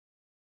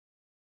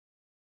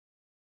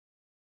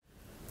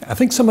I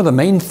think some of the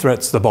main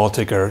threats the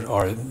Baltic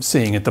are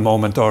seeing at the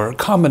moment are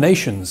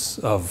combinations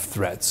of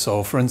threats.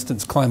 So for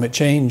instance, climate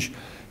change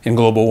and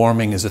global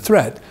warming is a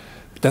threat.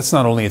 But that's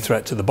not only a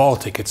threat to the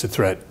Baltic, it's a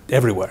threat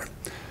everywhere.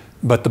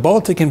 But the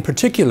Baltic in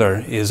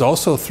particular is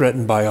also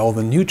threatened by all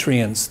the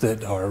nutrients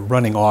that are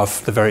running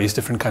off the various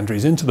different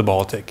countries into the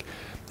Baltic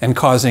and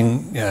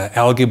causing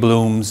algae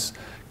blooms,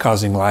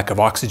 causing lack of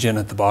oxygen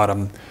at the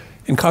bottom,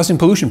 and causing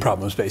pollution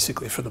problems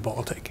basically for the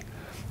Baltic.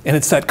 And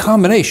it's that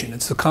combination.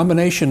 It's the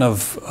combination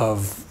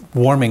of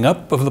warming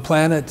up of the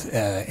planet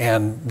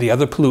and the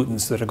other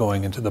pollutants that are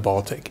going into the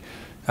Baltic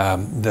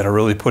that are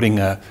really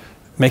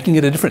making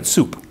it a different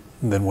soup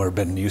than we've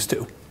been used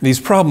to.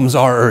 These problems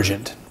are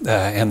urgent,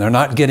 and they're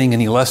not getting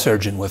any less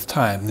urgent with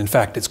time. In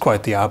fact, it's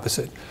quite the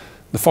opposite.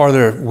 The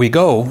farther we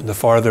go, the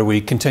farther we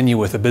continue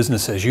with a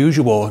business as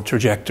usual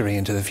trajectory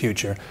into the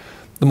future,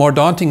 the more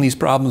daunting these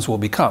problems will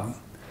become.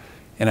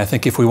 And I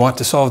think if we want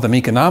to solve them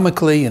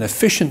economically and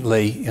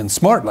efficiently and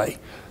smartly,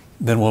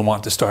 then we'll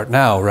want to start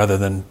now rather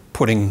than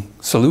putting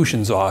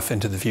solutions off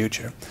into the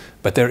future.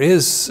 But there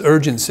is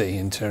urgency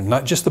into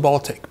not just the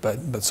Baltic,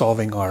 but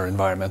solving our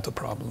environmental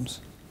problems.